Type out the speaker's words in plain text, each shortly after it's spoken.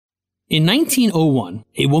In 1901,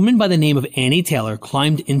 a woman by the name of Annie Taylor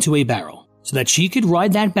climbed into a barrel so that she could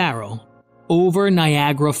ride that barrel over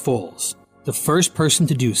Niagara Falls, the first person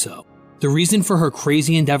to do so. The reason for her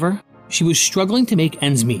crazy endeavor? She was struggling to make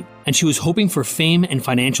ends meet, and she was hoping for fame and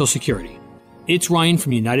financial security. It's Ryan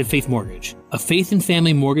from United Faith Mortgage, a faith and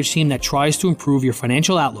family mortgage team that tries to improve your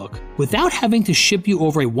financial outlook without having to ship you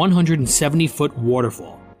over a 170-foot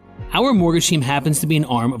waterfall. Our mortgage team happens to be an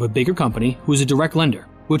arm of a bigger company who is a direct lender,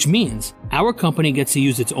 which means our company gets to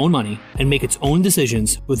use its own money and make its own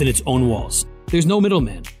decisions within its own walls. There's no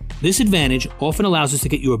middleman. This advantage often allows us to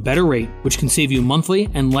get you a better rate, which can save you monthly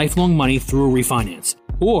and lifelong money through a refinance,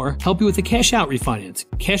 or help you with a cash-out refinance,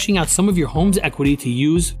 cashing out some of your home's equity to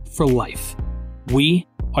use for life. We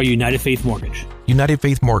are United Faith Mortgage. United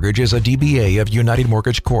Faith Mortgage is a DBA of United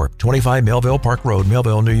Mortgage Corp., 25 Melville Park Road,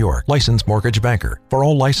 Melville, New York. Licensed mortgage banker. For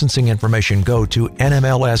all licensing information, go to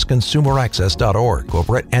nmlsconsumeraccess.org.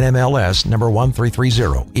 Corporate NMLS number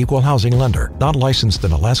 1330. Equal housing lender. Not licensed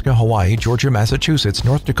in Alaska, Hawaii, Georgia, Massachusetts,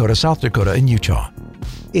 North Dakota, South Dakota, and Utah.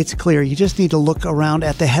 It's clear. You just need to look around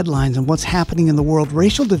at the headlines and what's happening in the world.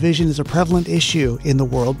 Racial division is a prevalent issue in the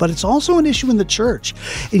world, but it's also an issue in the church.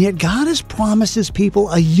 And yet God has promised His people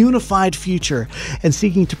a unified future and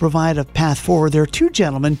seeking to provide a path forward. There are two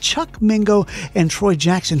gentlemen, Chuck Mingo and Troy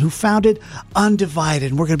Jackson, who founded UnDivided.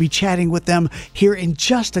 And we're going to be chatting with them here in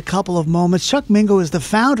just a couple of moments. Chuck Mingo is the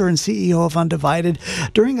founder and CEO of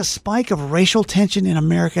UnDivided. During a spike of racial tension in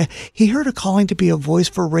America, he heard a calling to be a voice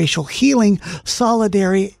for racial healing,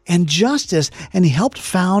 solidarity, and justice, and he helped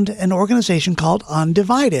found an organization called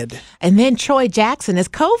UnDivided. And then Troy Jackson is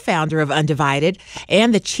co-founder of UnDivided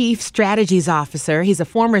and the chief strategies officer. He's a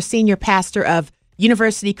former senior pastor of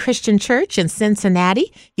University Christian Church in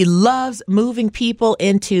Cincinnati. He loves moving people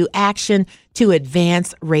into action to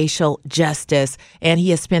advance racial justice. And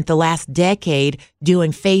he has spent the last decade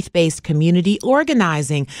doing faith-based community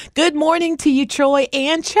organizing. Good morning to you, Troy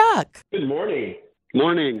and Chuck. Good morning.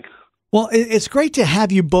 Morning. Well, it's great to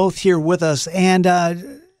have you both here with us. And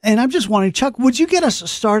I'm just wondering, Chuck, would you get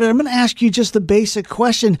us started? I'm going to ask you just the basic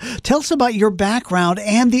question. Tell us about your background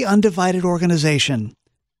and the UnDivided organization.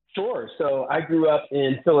 Sure. So I grew up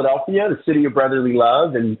in Philadelphia, the city of brotherly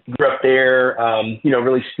love, and grew up there,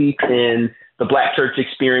 really steeped in the Black church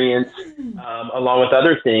experience, along with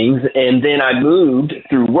other things. And then I moved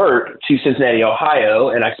through work to Cincinnati, Ohio,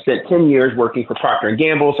 and I spent 10 years working for Procter &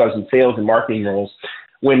 Gamble. So I was in sales and marketing roles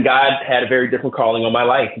when God had a very different calling on my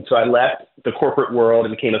life. And so I left the corporate world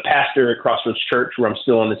and became a pastor at Crossroads Church, where I'm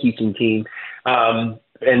still on the teaching team.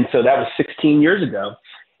 And so that was 16 years ago.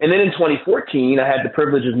 And then in 2014, I had the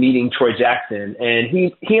privilege of meeting Troy Jackson, and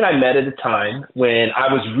he and I met at a time when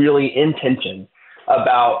I was really in tension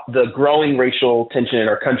about the growing racial tension in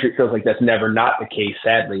our country. It feels like that's never not the case,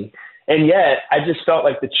 sadly. And yet I just felt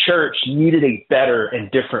like the church needed a better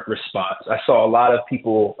and different response. I saw a lot of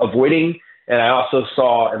people avoiding, and I also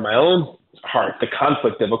saw in my own heart the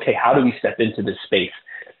conflict of, okay, how do we step into this space?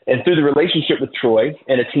 And through the relationship with Troy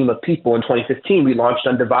and a team of people in 2015, we launched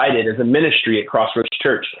UnDivided as a ministry at Crossroads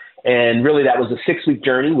Church. And really that was a 6-week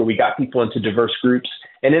journey where we got people into diverse groups.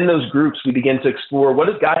 And in those groups, we began to explore, what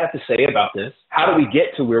does God have to say about this? How do we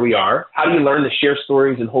get to where we are? How do you learn to share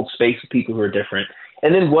stories and hold space with people who are different?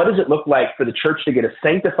 And then what does it look like for the church to get a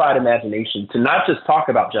sanctified imagination to not just talk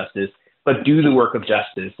about justice, but do the work of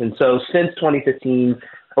justice? And so since 2015,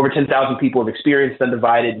 over 10,000 people have experienced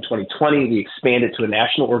UnDivided. In 2020, we expanded to a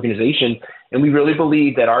national organization, and we really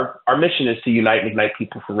believe that our mission is to unite and ignite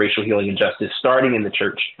people for racial healing and justice, starting in the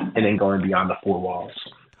church and then going beyond the four walls.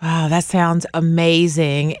 Wow, that sounds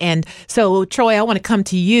amazing. And so, Troy, I want to come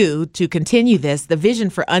to you to continue this. The vision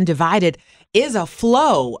for UnDivided is a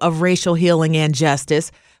flow of racial healing and justice,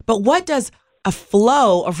 but what does a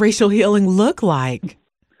flow of racial healing look like?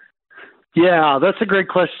 Yeah, that's a great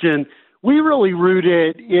question. We really root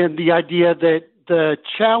it in the idea that the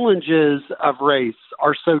challenges of race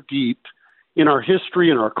are so deep in our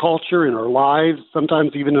history, in our culture, in our lives,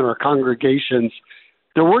 sometimes even in our congregations,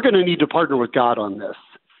 that we're going to need to partner with God on this.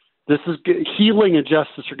 This is healing and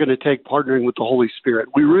justice are going to take partnering with the Holy Spirit.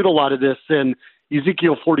 We root a lot of this in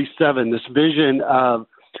Ezekiel 47, this vision of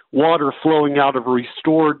water flowing out of a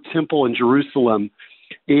restored temple in Jerusalem,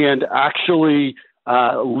 and actually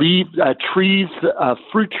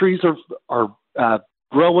fruit trees are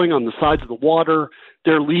growing on the sides of the water.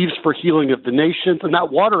 They're leaves for healing of the nations. And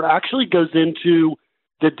that water actually goes into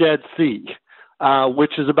the Dead Sea,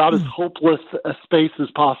 which is about as hopeless a space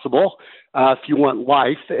as possible if you want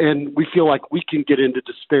life. And we feel like we can get into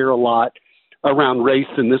despair a lot around race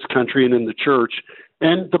in this country and in the church.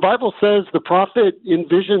 And the Bible says the prophet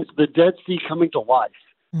envisions the Dead Sea coming to life.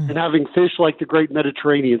 and having fish like the great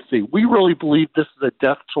Mediterranean Sea. We really believe this is a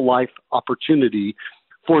death-to-life opportunity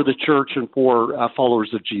for the church and for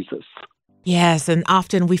followers of Jesus. Yes, and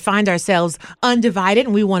often we find ourselves undivided,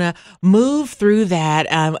 and we want to move through that.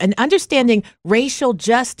 And understanding racial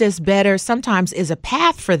justice better sometimes is a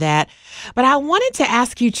path for that. But I wanted to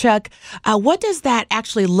ask you, Chuck, what does that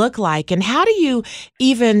actually look like? And how do you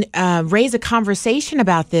even raise a conversation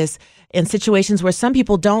about this in situations where some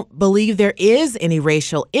people don't believe there is any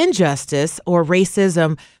racial injustice or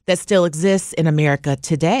racism that still exists in America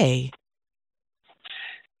today?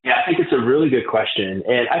 Yeah, I think it's a really good question.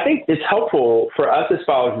 And I think it's helpful for us as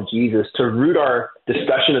followers of Jesus to root our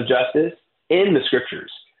discussion of justice in the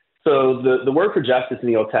scriptures. So the word for justice in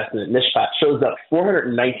the Old Testament, mishpat, shows up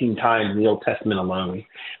 419 times in the Old Testament alone.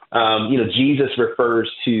 Jesus refers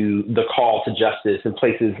to the call to justice in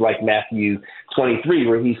places like Matthew 23,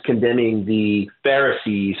 where he's condemning the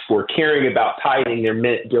Pharisees for caring about tithing their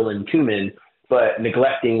mint, dill, and cumin, but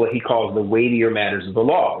neglecting what he calls the weightier matters of the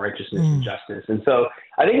law, righteousness and justice. And so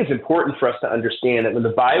I think it's important for us to understand that when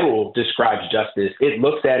the Bible describes justice, it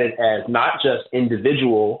looks at it as not just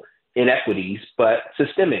individual inequities, but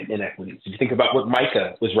systemic inequities. If you think about what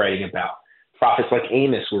Micah was writing about, prophets like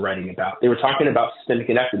Amos were writing about, they were talking about systemic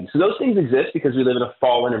inequities. So those things exist because we live in a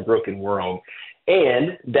fallen and broken world.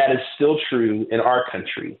 And that is still true in our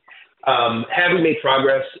country. Have we made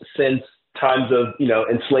progress since times of,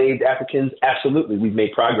 enslaved Africans? Absolutely, we've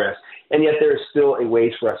made progress. And yet there is still a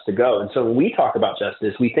ways for us to go. And so when we talk about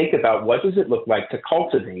justice, we think about what does it look like to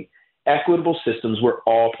cultivate equitable systems where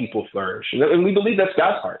all people flourish. And we believe that's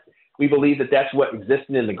God's heart. We believe that that's what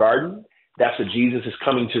existed in the garden. That's what Jesus is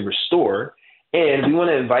coming to restore. And we want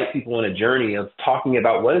to invite people on a journey of talking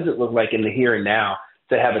about what does it look like in the here and now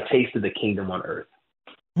to have a taste of the kingdom on earth.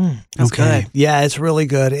 That's good. Yeah, it's really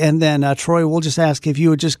good. And then, Troy, we'll just ask if you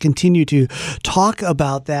would just continue to talk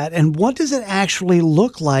about that. And what does it actually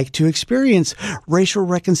look like to experience racial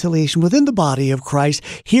reconciliation within the body of Christ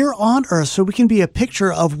here on earth so we can be a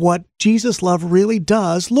picture of what Jesus' love really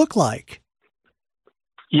does look like?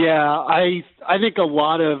 Yeah, I think a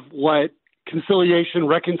lot of what conciliation,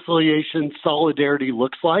 reconciliation, solidarity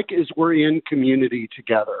looks like is we're in community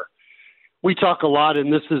together. We talk a lot,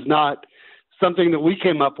 and this is not something that we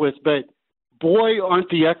came up with, but boy, aren't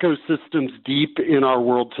the ecosystems deep in our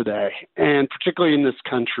world today, and particularly in this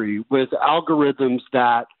country, with algorithms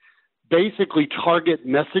that basically target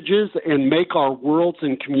messages and make our worlds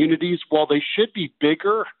and communities, while they should be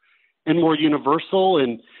bigger and more universal,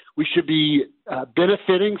 and we should be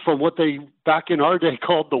benefiting from what they back in our day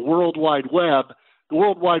called the World Wide Web. The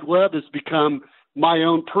World Wide Web has become my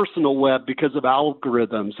own personal web because of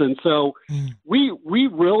algorithms. And so we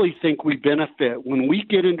really think we benefit when we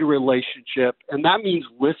get into relationship, and that means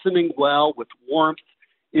listening well with warmth,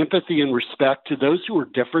 empathy, and respect to those who are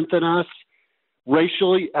different than us,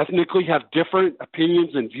 racially, ethnically, have different opinions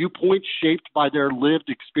and viewpoints shaped by their lived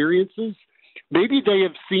experiences. Maybe they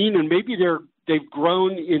have seen and maybe they've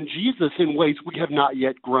grown in Jesus in ways we have not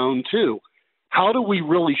yet grown to. How do we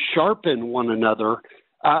really sharpen one another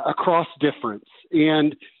across difference?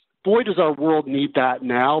 And boy, does our world need that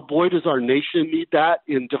now. Boy, does our nation need that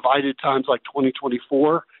in divided times like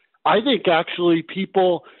 2024. I think actually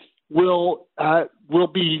people will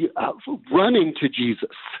be running to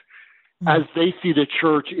Jesus as they see the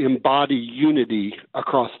church embody unity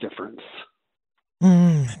across difference.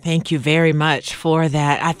 Thank you very much for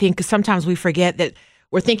that. I think sometimes we forget that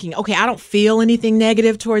we're thinking, okay, I don't feel anything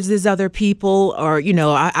negative towards these other people, or,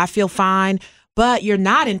 I feel fine. But you're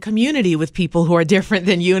not in community with people who are different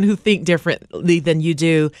than you and who think differently than you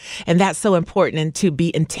do. And that's so important and to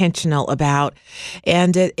be intentional about.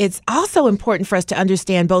 And it's also important for us to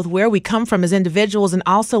understand both where we come from as individuals and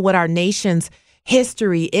also what our nation's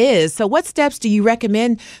history is. So what steps do you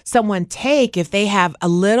recommend someone take if they have a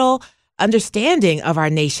little understanding of our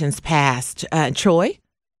nation's past? Troy?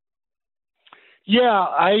 Yeah,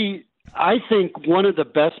 I think one of the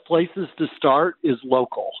best places to start is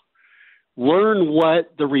local. Learn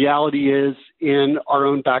what the reality is in our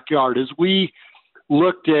own backyard. As we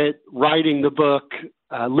looked at writing the book,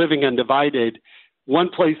 Living Undivided, one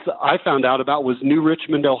place I found out about was New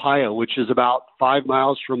Richmond, Ohio, which is about 5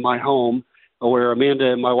 miles from my home, where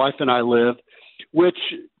Amanda, my wife, and I live, which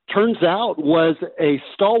turns out was a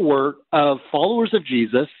stalwart of followers of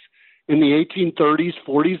Jesus in the 1830s,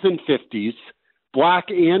 40s, and 50s, black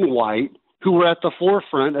and white, who were at the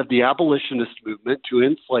forefront of the abolitionist movement to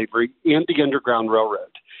end slavery and the Underground Railroad.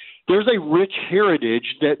 There's a rich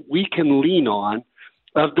heritage that we can lean on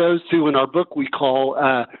of those who in our book we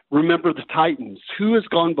call Remember the Titans. Who has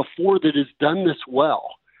gone before that has done this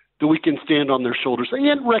well, that we can stand on their shoulders,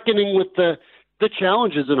 and reckoning with the the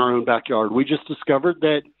challenges in our own backyard. We just discovered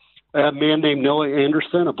that a man named Noah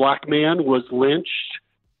Anderson, a black man, was lynched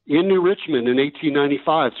in New Richmond in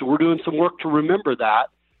 1895. So we're doing some work to remember that.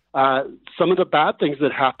 Some of the bad things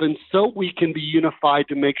that happened so we can be unified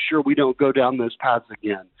to make sure we don't go down those paths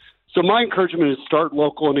again. So my encouragement is start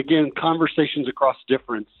local. And again, conversations across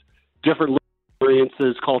different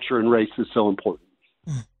experiences, culture, and race is so important.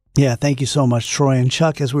 Yeah, thank you so much, Troy. And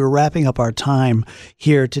Chuck, as we were wrapping up our time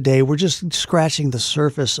here today, we're just scratching the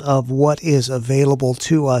surface of what is available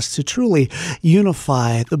to us to truly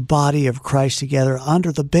unify the body of Christ together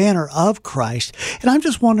under the banner of Christ. And I'm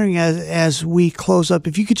just wondering, as we close up,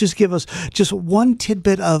 if you could just give us just one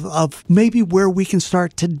tidbit of maybe where we can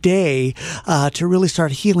start today to really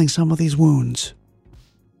start healing some of these wounds.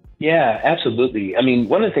 Yeah, absolutely. I mean,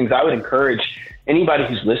 one of the things I would encourage anybody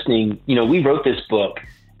who's listening, we wrote this book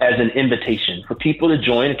as an invitation for people to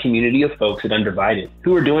join a community of folks at UnDivided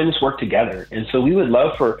who are doing this work together. And so we would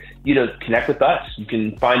love for you to connect with us. You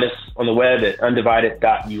can find us on the web at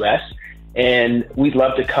undivided.us, and we'd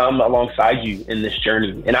love to come alongside you in this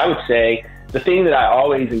journey. And I would say the thing that I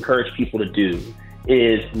always encourage people to do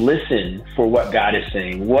is listen for what God is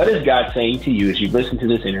saying. What is God saying to you as you listen to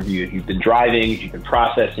this interview, as you've been driving, as you've been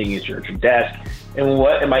processing, as you're at your desk, and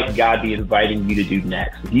what might God be inviting you to do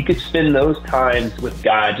next? If you could spend those times with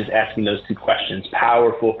God just asking those two questions,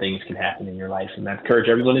 powerful things can happen in your life. And I encourage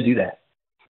everyone to do that.